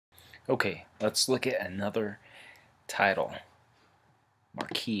Okay, let's look at another title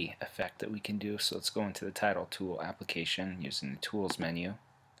marquee effect that we can do. So let's go into the title tool application using the tools menu.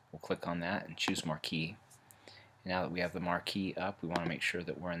 We'll click on that and choose marquee. Now that we have the marquee up, we want to make sure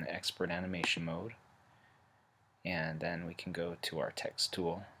that we're in the expert animation mode. And then we can go to our text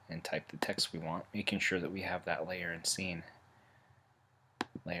tool and type the text we want, making sure that we have that layer and scene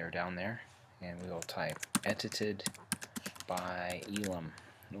layer down there. And we will type edited by Elam,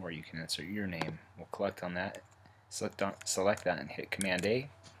 or you can insert your name. We'll click on that, select that and hit Command A,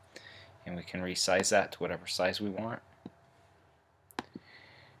 and we can resize that to whatever size we want.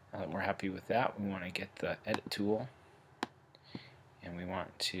 Now that we're happy with that, we want to get the edit tool and we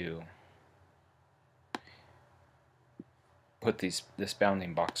want to put this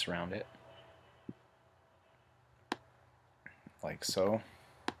bounding box around it like so.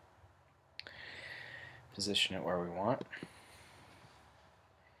 Position it where we want,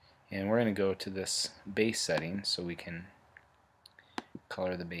 and we're going to go to this base setting so we can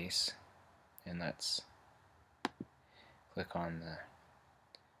color the base, and let's click on the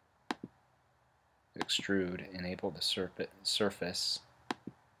extrude, enable the surface,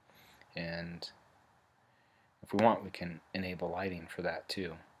 and if we want we can enable lighting for that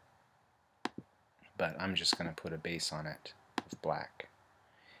too, but I'm just going to put a base on it with black.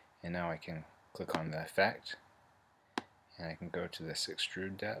 And now I can click on the effect and I can go to this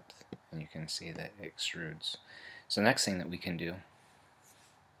extrude depth, and you can see that it extrudes. So the next thing that we can do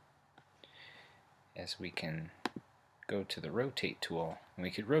is we can go to the rotate tool, and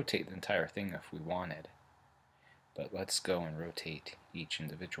we could rotate the entire thing if we wanted, but let's go and rotate each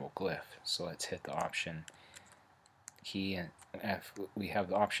individual glyph. So let's hit the option key, and if we have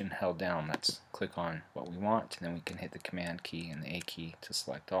the option held down, let's click on what we want, and then we can hit the command key and the A key to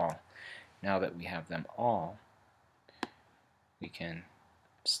select all. Now that we have them all, we can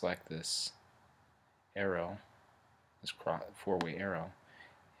select this arrow, this four-way arrow,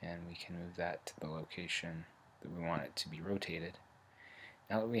 and we can move that to the location that we want it to be rotated.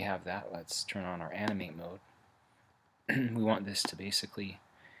 Now that we have that, let's turn on our animate mode. We want this to basically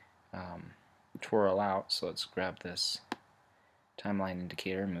twirl out, so let's grab this timeline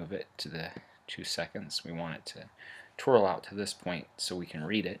indicator, move it to the 2 seconds. We want it to twirl out to this point so we can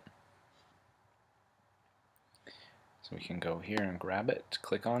read it. So we can go here and grab it,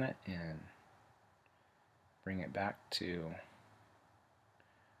 click on it, and bring it back to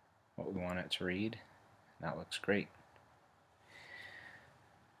what we want it to read. That looks great.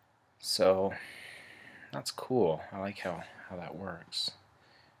 So that's cool. I like how that works.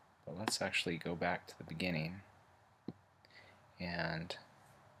 But let's actually go back to the beginning, and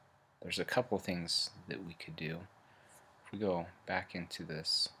there's a couple things that we could do. If we go back into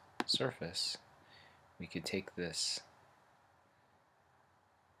this surface, we could take this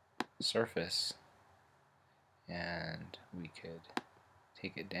surface and we could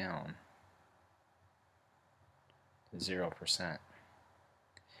take it down to 0%.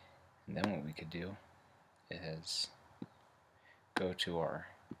 And then what we could do is go to our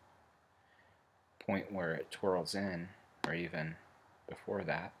point where it twirls in, or even before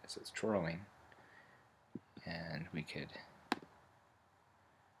that as it's twirling, and we could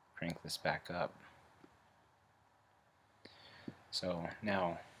crank this back up. So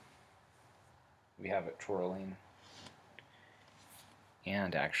now we have it twirling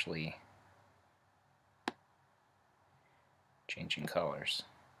and actually changing colors.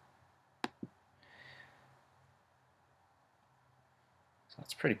 So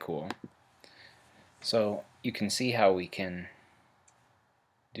that's pretty cool. So you can see how we can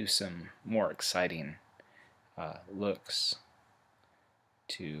do some more exciting looks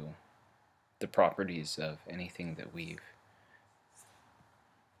to the properties of anything that we've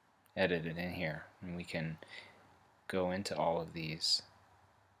edited in here, and we can go into all of these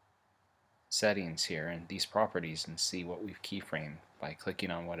settings here and these properties and see what we've keyframed by clicking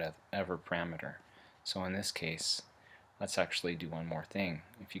on whatever parameter. So in this case, let's actually do one more thing.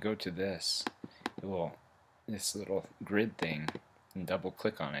 If you go to this, this little grid thing, and double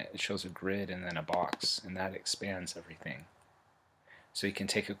click on it, it shows a grid and then a box, and that expands everything. So you can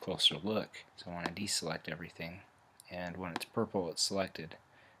take a closer look. So I want to deselect everything, and when it's purple it's selected.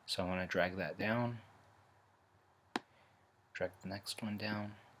 So I want to drag that down, drag the next one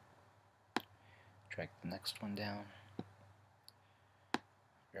down, drag the next one down,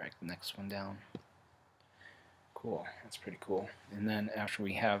 drag the next one down. Cool, that's pretty cool. And then after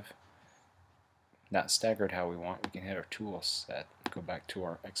we have that staggered how we want, we can hit our tool set, go back to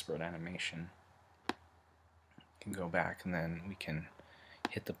our expert animation, can go back, and then we can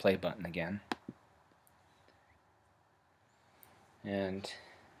hit the play button again. And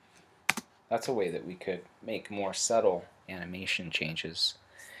that's a way that we could make more subtle animation changes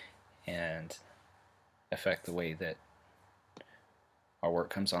and affect the way that our work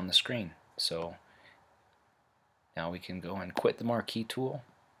comes on the screen. So now we can go and quit the Marquee tool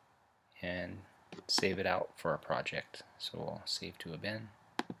and save it out for our project. So we'll save to a bin.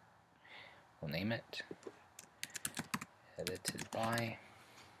 We'll name it Edited by.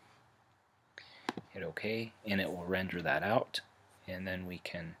 Hit OK, and it will render that out, and then we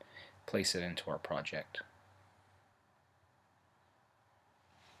can place it into our project.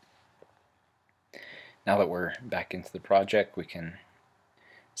 Now that we're back into the project, we can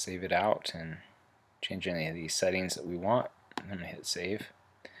save it out and change any of these settings that we want. I'm going to hit save,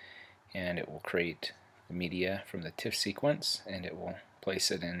 and it will create the media from the TIFF sequence, and it will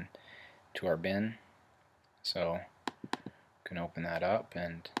place it in to our bin. So we can open that up,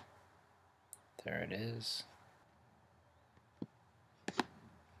 and there it is.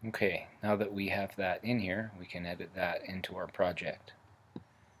 Okay, now that we have that in here, we can edit that into our project.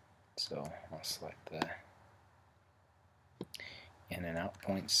 So I'll select the in and out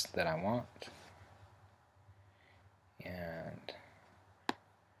points that I want, and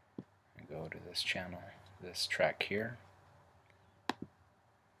go to this channel, this track here.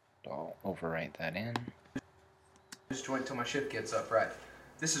 I'll overwrite that in. Just joint till my shift gets up right.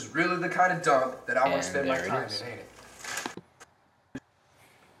 This is really the kind of dump that I want to spend my time in, ain't it?